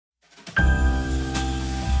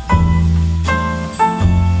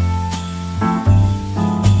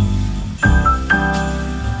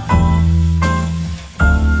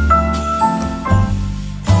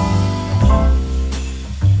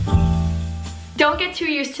Don't get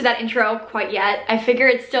too used to that intro quite yet. I figure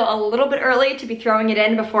it's still a little bit early to be throwing it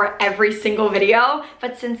in before every single video,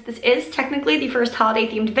 but since this is technically the first holiday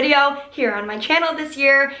themed video here on my channel this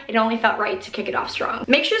year, it only felt right to kick it off strong.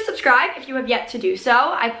 Make sure to subscribe if you have yet to do so.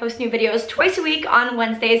 I post new videos twice a week on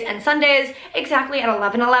Wednesdays and Sundays, exactly at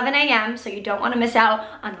 11:11 a.m., so you don't want to miss out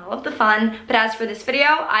on all of the fun. But as for this video,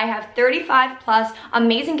 I have 35 plus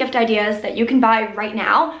amazing gift ideas that you can buy right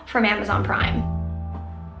now from Amazon Prime.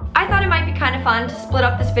 I thought it might be kind of fun to split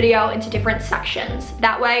up this video into different sections.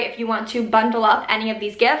 That way, if you want to bundle up any of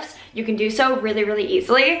these gifts, you can do so really, really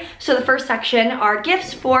easily. So the first section are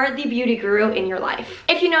gifts for the beauty guru in your life.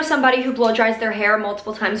 If you know somebody who blow dries their hair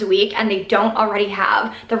multiple times a week and they don't already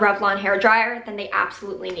have the Revlon hair dryer, then they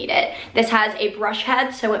absolutely need it. This has a brush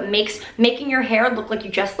head, so it makes making your hair look like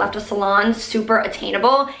you just left a salon super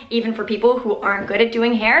attainable, even for people who aren't good at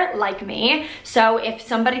doing hair like me. So if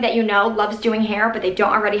somebody that you know loves doing hair but they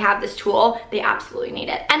don't already have this tool, they absolutely need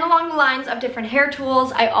it. And along the lines of different hair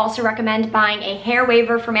tools, I also recommend buying a hair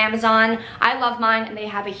waver from Amazon. I love mine and they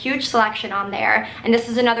have a huge selection on there. And this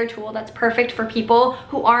is another tool that's perfect for people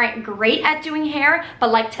who aren't great at doing hair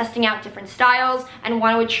but like testing out different styles and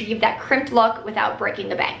want to achieve that crimped look without breaking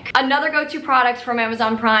the bank. Another go-to product from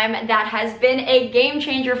Amazon Prime that has been a game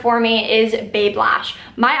changer for me is Babe Lash.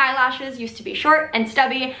 My eyelashes used to be short and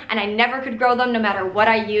stubby and I never could grow them no matter what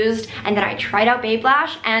I used, and then I tried out Babe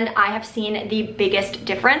Lash and I have seen the biggest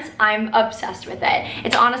difference. I'm obsessed with it.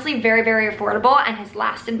 It's honestly very, very affordable and has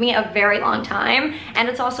lasted me a very long time, and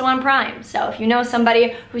it's also on Prime. So if you know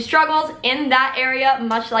somebody who struggles in that area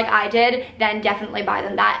much like I did, then definitely buy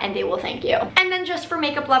them that and they will thank you. And then just for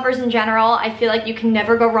makeup lovers in general, I feel like you can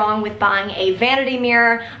never go wrong with buying a vanity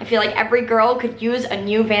mirror. I feel like every girl could use a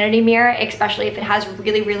new vanity mirror, especially if it has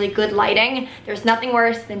really, really good lighting. There's nothing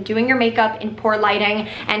worse than doing your makeup in poor lighting,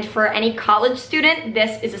 and for any college student,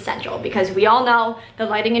 this is essential because we all know the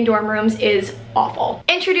lighting in dorm rooms is awful.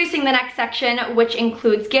 Introducing the next section, which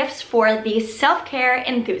includes gifts for the self-care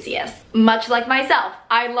enthusiast. Much like myself,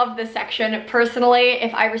 I love this section. Personally,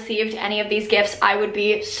 if I received any of these gifts, I would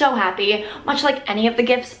be so happy. Much like any of the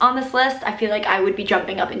gifts on this list, I feel like I would be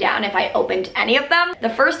jumping up and down if I opened any of them. The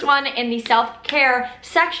first one in the self-care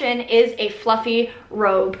section is a fluffy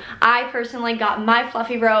robe. I personally got my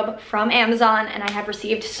fluffy robe from Amazon and I have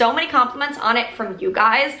received so many compliments on it from you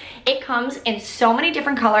guys. It comes in so many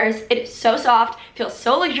different colors. It is so soft, feels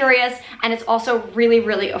so luxurious, and it's also really,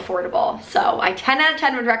 really affordable. So I 10 out of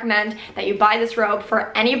 10 would recommend that you buy this robe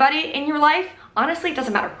for anybody in your life. Honestly, it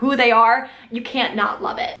doesn't matter who they are, you can't not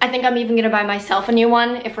love it. I think I'm even gonna buy myself a new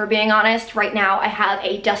one, if we're being honest. Right now, I have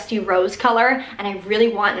a dusty rose color, and I really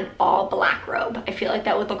want an all black robe. I feel like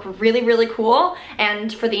that would look really, really cool,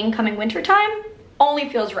 and for the incoming winter time, only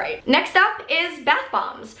feels right. Next up is bath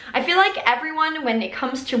bombs. I feel like everyone, when it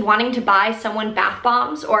comes to wanting to buy someone bath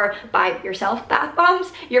bombs or buy yourself bath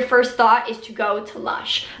bombs, your first thought is to go to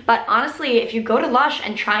Lush. But honestly, if you go to Lush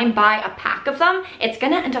and try and buy a pack of them, it's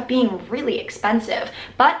gonna end up being really expensive.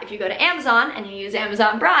 But if you go to Amazon and you use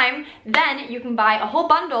Amazon Prime, then you can buy a whole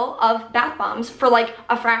bundle of bath bombs for like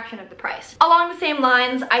a fraction of the price. Along the same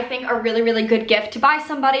lines, I think a really, really good gift to buy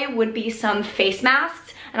somebody would be some face masks.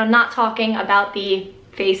 And I'm not talking about the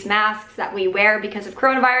face masks that we wear because of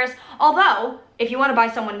coronavirus, although if you want to buy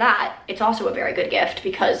someone that, it's also a very good gift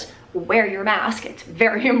because wear your mask, it's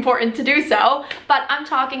very important to do so. But I'm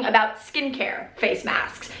talking about skincare face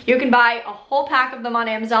masks. You can buy a whole pack of them on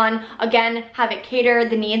Amazon. Again, have it cater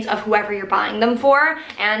the needs of whoever you're buying them for,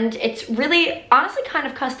 and it's really honestly kind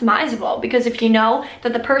of customizable because if you know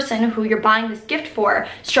that the person who you're buying this gift for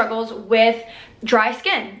struggles with dry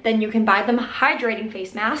skin, then you can buy them hydrating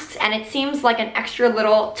face masks, and it seems like an extra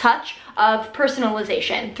little touch of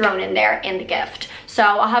personalization thrown in there in the gift. So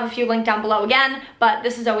I'll have a few linked down below again, but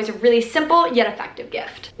this is always a really simple yet effective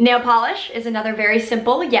gift. Nail polish is another very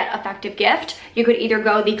simple yet effective gift. You could either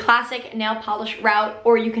go the classic nail polish route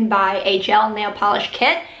or you can buy a gel nail polish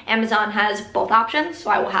kit. Amazon has both options, so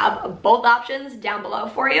I will have both options down below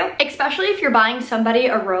for you. Especially if you're buying somebody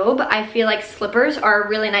a robe, I feel like slippers are a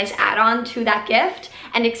really nice add-on to that gift.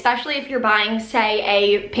 And especially if you're buying, say,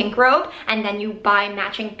 a pink robe and then you buy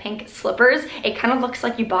matching pink slippers, it kind of looks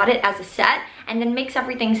like you bought it as a set and then makes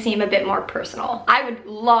everything seem a bit more personal. I would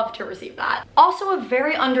love to receive that. Also, a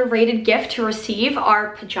very underrated gift to receive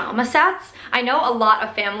are pajama sets. I know a lot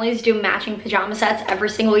of families do matching pajama sets every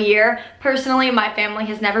single year. Personally, my family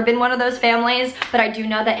has never been one of those families, but I do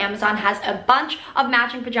know that Amazon has a bunch of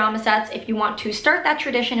matching pajama sets if you want to start that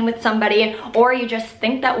tradition with somebody, or you just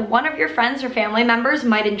think that one of your friends or family members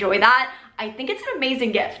might enjoy that. I think it's an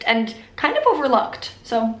amazing gift and kind of overlooked.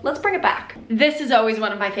 so let's bring it back. This is always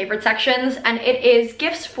one of my favorite sections, and it is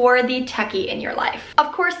gifts for the techie in your life.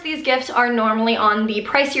 Of course, these gifts are normally on the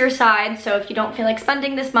pricier side, so if you don't feel like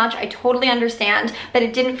spending this much, I totally understand, but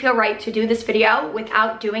it didn't feel right to do this video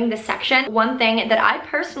without doing this section. One thing that I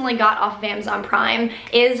personally got off of Amazon Prime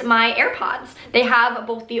is my AirPods. They have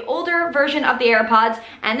both the older version of the AirPods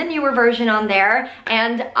and the newer version on there,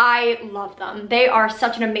 and I love them. They are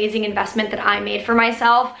such an amazing investment that I made for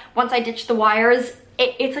myself. Once I ditched the wires,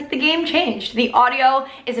 it's like the game changed. The audio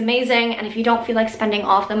is amazing, and if you don't feel like spending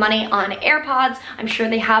all of the money on AirPods, I'm sure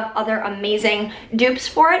they have other amazing dupes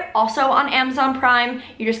for it also on Amazon Prime.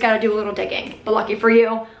 You just gotta do a little digging. But lucky for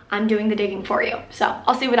you, I'm doing the digging for you, so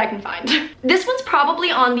I'll see what I can find. This one's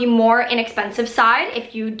probably on the more inexpensive side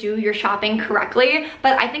if you do your shopping correctly,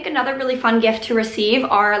 but I think another really fun gift to receive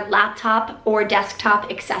are laptop or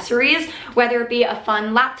desktop accessories, whether it be a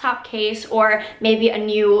fun laptop case or maybe a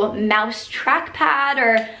new mouse trackpad,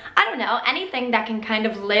 or I don't know, anything that can kind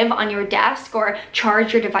of live on your desk or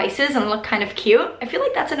charge your devices and look kind of cute. I feel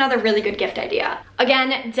like that's another really good gift idea.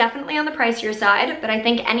 Again, definitely on the pricier side, but I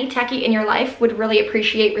think any techie in your life would really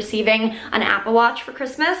appreciate receiving an Apple Watch for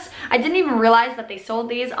Christmas. I didn't even realize that they sold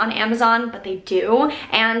these on Amazon, but they do.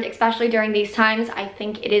 And especially during these times, I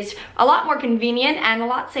think it is a lot more convenient and a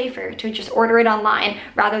lot safer to just order it online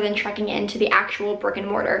rather than trekking into the actual brick and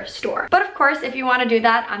mortar store. But of course, if you want to do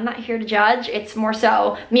that, I'm not here to judge. It's more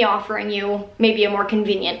so me offering you maybe a more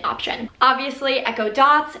convenient option. Obviously, Echo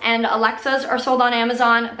Dots and Alexas are sold on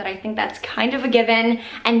Amazon, but I think that's kind of a given.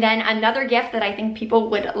 And then another gift that I think people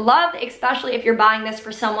would love, especially if you're buying this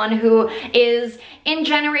for someone who is in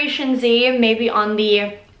Generation Z, maybe on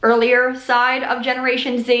the earlier side of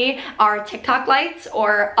Generation Z, are TikTok lights,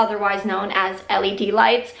 or otherwise known as LED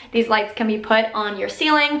lights. These lights can be put on your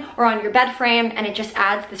ceiling or on your bed frame, and it just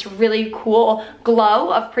adds this really cool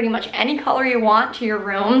glow of pretty much any color you want to your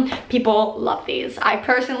room. People love these. I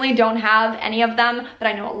personally don't have any of them, but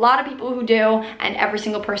I know a lot of people who do, and every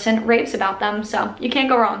single person raves about them, so you can't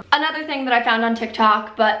go wrong. Another thing that I found on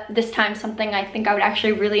TikTok, but this time something I think I would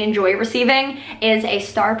actually really enjoy receiving, is a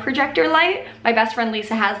star projector light. My best friend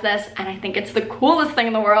Lisa has this, and I think it's the coolest thing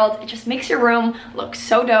in the world. It just makes your room look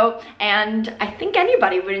so dope, and I think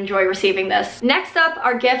anybody would enjoy receiving this. Next up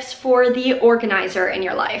are gifts for the organizer in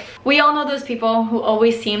your life. We all know those people who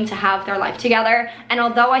always seem to have their life together, and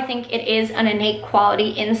although I think it is an innate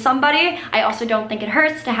quality in somebody, I also don't think it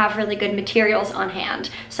hurts to have really good materials on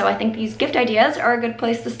hand. So I think these gift ideas are a good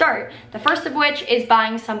place to start. The first of which is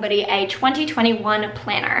buying somebody a 2021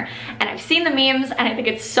 planner. And I've seen the memes, and I think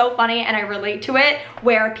it's so funny, and I relate to it,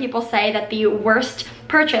 where people say that the worst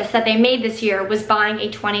purchase that they made this year was buying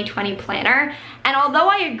a 2020 planner. And although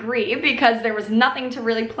I agree, because there was nothing to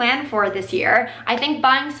really plan for this year, I think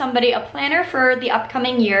buying somebody a planner for the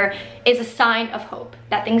upcoming year is a sign of hope,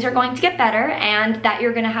 that things are going to get better and that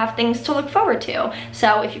you're gonna have things to look forward to.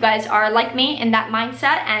 So if you guys are like me in that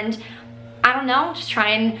mindset, and I don't know, just try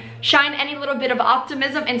and shine any little bit of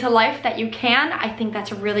optimism into life that you can, I think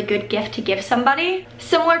that's a really good gift to give somebody.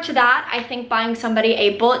 Similar to that, I think buying somebody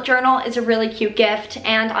a bullet journal is a really cute gift,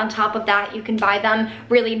 and on top of that, you can buy them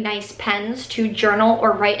really nice pens to journal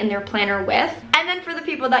or write in their planner with. And then for the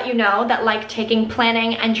people that you know that like taking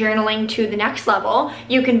planning and journaling to the next level,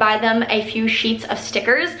 you can buy them a few sheets of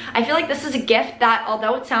stickers. I feel like this is a gift that,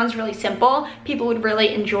 although it sounds really simple, people would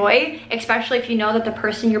really enjoy, especially if you know that the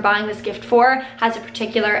person you're buying this gift for has a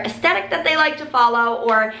particular aesthetic that they like to follow,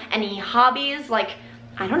 or any hobbies, like,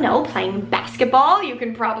 I don't know, playing basketball. You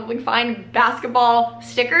can probably find basketball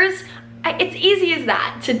stickers. It's easy as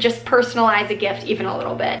that to just personalize a gift even a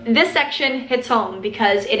little bit. This section hits home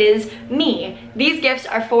because it is me. These gifts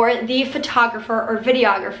are for the photographer or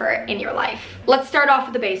videographer in your life. Let's start off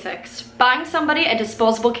with the basics. Buying somebody a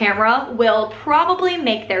disposable camera will probably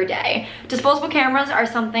make their day. Disposable cameras are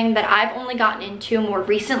something that I've only gotten into more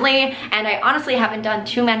recently, and I honestly haven't done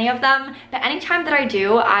too many of them, but anytime that I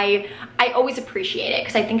do, I always appreciate it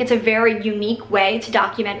because I think it's a very unique way to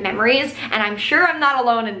document memories, and I'm sure I'm not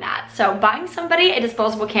alone in that. So buying somebody a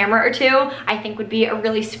disposable camera or two, I think would be a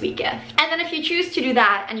really sweet gift. And then if you choose to do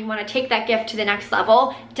that and you want to take that gift to the next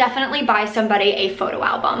level, definitely buy somebody a photo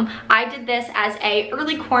album. I did this as a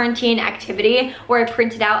early quarantine activity where I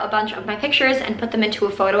printed out a bunch of my pictures and put them into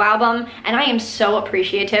a photo album, and I am so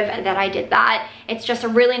appreciative that I did that. It's just a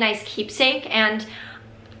really nice keepsake, and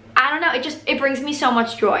I don't know, it brings me so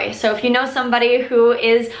much joy. So if you know somebody who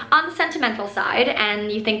is on the sentimental side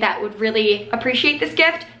and you think that would really appreciate this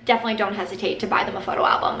gift, definitely don't hesitate to buy them a photo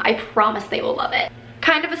album. I promise they will love it.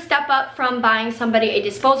 Kind of a step up from buying somebody a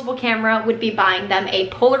disposable camera would be buying them a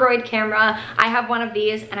Polaroid camera. I have one of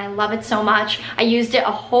these and I love it so much. I used it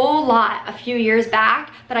a whole lot a few years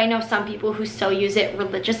back, but I know some people who still use it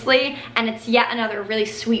religiously, and it's yet another really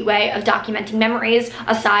sweet way of documenting memories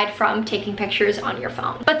aside from taking pictures on your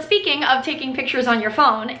phone. But speaking of taking pictures on your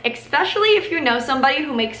phone, especially if you know somebody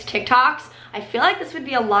who makes TikToks, I feel like this would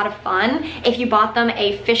be a lot of fun if you bought them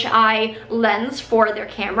a fisheye lens for their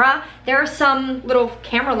camera. There are some little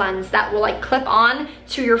camera lens that will like clip on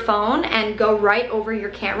to your phone and go right over your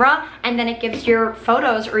camera, and then it gives your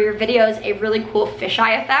photos or your videos a really cool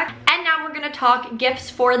fisheye effect. And now we're gonna talk gifts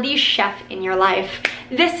for the chef in your life.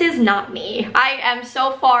 This is not me. I am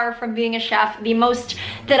so far from being a chef. The most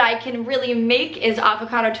that I can really make is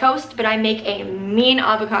avocado toast, but I make a mean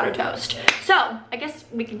avocado toast. So I guess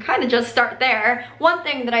we can kind of just start there. One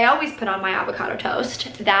thing that I always put on my avocado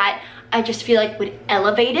toast that I just feel like would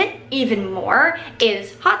elevate it even more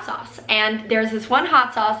is hot sauce. And there's this one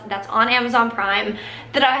hot sauce that's on Amazon Prime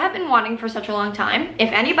that I have been wanting for such a long time.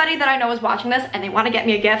 If anybody that I know is watching this and they want to get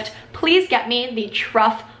me a gift, please get me the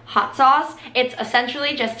truff hot sauce. It's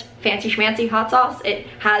essentially just fancy schmancy hot sauce. It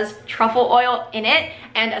has truffle oil in it,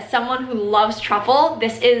 and as someone who loves truffle,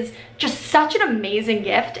 this is just such an amazing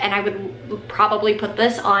gift, and I would probably put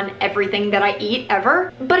this on everything that I eat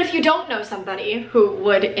ever. But if you don't know somebody who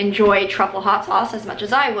would enjoy truffle hot sauce as much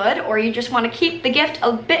as I would, or you just want to keep the gift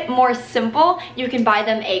a bit more simple, you can buy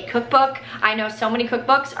them a cookbook. I know so many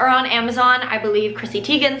cookbooks are on Amazon. I believe Chrissy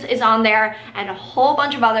Teigen's is on there, and a whole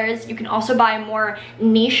bunch of others. You can also buy more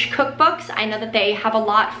niche cookbooks. I know that they have a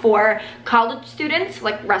lot for college students,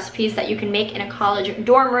 like recipes that you can make in a college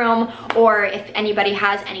dorm room, or if anybody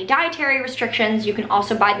has any dietary restrictions, you can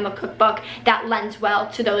also buy them a cookbook that lends well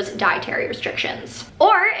to those dietary restrictions.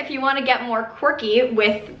 Or if you want to get more quirky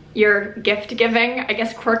with your gift giving, I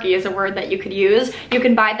guess quirky is a word that you could use, you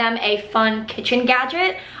can buy them a fun kitchen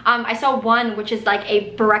gadget. I saw one which is like a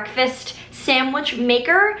breakfast sandwich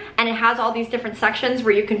maker, and it has all these different sections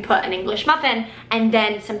where you can put an English muffin and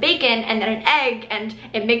then some bacon and then an egg, and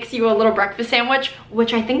it makes you a little breakfast sandwich,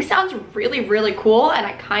 which I think sounds really, really cool, and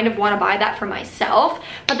I kind of want to buy that for myself.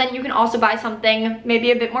 But then you can also buy something maybe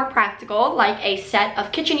a bit more practical, like a set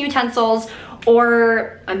of kitchen utensils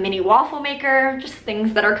or a mini waffle maker, just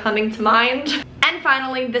things that are coming to mind. And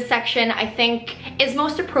finally, this section I think is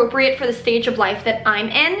most appropriate for the stage of life that I'm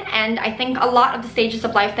in, and I think a lot of the stages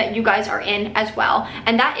of life that you guys are in as well,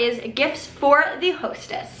 and that is gifts for the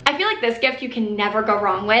hostess. I feel like this gift you can never go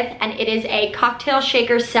wrong with, and it is a cocktail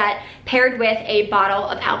shaker set paired with a bottle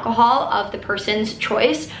of alcohol of the person's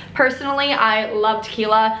choice. Personally, I love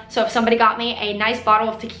tequila, so if somebody got me a nice bottle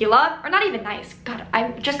of tequila, or not even nice, God, I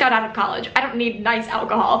just got out of college, I don't need nice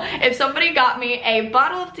alcohol. If somebody got me a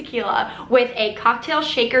bottle of tequila with a cocktail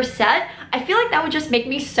shaker set, I feel like that would just make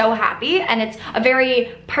me so happy, and it's a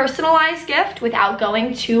very personalized gift without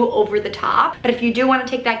going too over the top. But if you do want to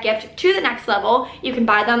take that gift to the next level, you can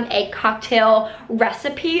buy them a cocktail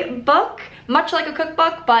recipe book, much like a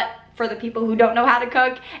cookbook, but for the people who don't know how to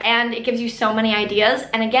cook, and it gives you so many ideas.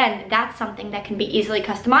 And again, that's something that can be easily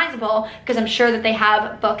customizable, because I'm sure that they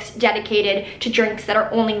have books dedicated to drinks that are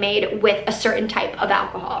only made with a certain type of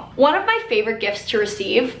alcohol. One of my favorite gifts to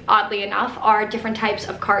receive, oddly enough, are different types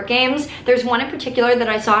of card games. There's one in particular that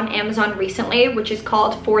I saw on Amazon recently, which is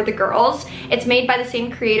called For the Girls. It's made by the same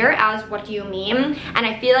creator as What Do You Meme, and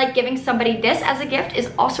I feel like giving somebody this as a gift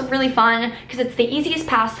is also really fun, because it's the easiest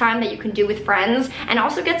pastime that you can do with friends, and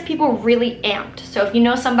also gets people really amped. So if you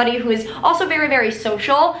know somebody who is also very, very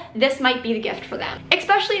social, this might be the gift for them.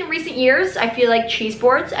 Especially in recent years, I feel like cheese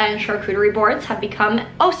boards and charcuterie boards have become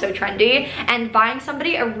oh so trendy, and buying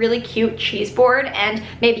somebody a really cute cheese board and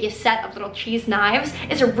maybe a set of little cheese knives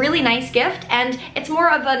is a really nice gift, and it's more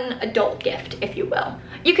of an adult gift, if you will.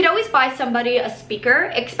 You could always buy somebody a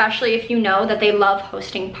speaker, especially if you know that they love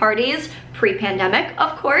hosting parties, pre-pandemic,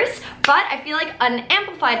 of course, but I feel like an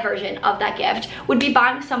amplified version of that gift would be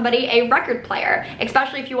buying somebody a record player.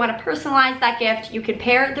 Especially if you want to personalize that gift, you could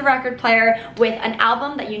pair the record player with an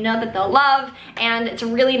album that you know that they'll love, and it's a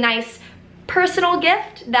really nice personal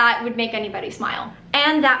gift that would make anybody smile.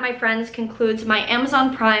 And that, my friends, concludes my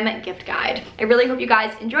Amazon Prime gift guide. I really hope you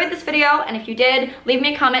guys enjoyed this video, and if you did, leave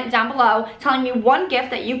me a comment down below telling me one gift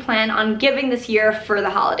that you plan on giving this year for the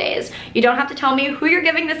holidays. You don't have to tell me who you're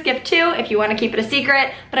giving this gift to if you want to keep it a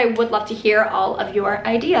secret, but I would love to hear all of your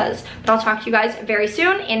ideas. But I'll talk to you guys very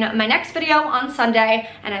soon in my next video on Sunday,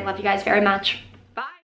 and I love you guys very much.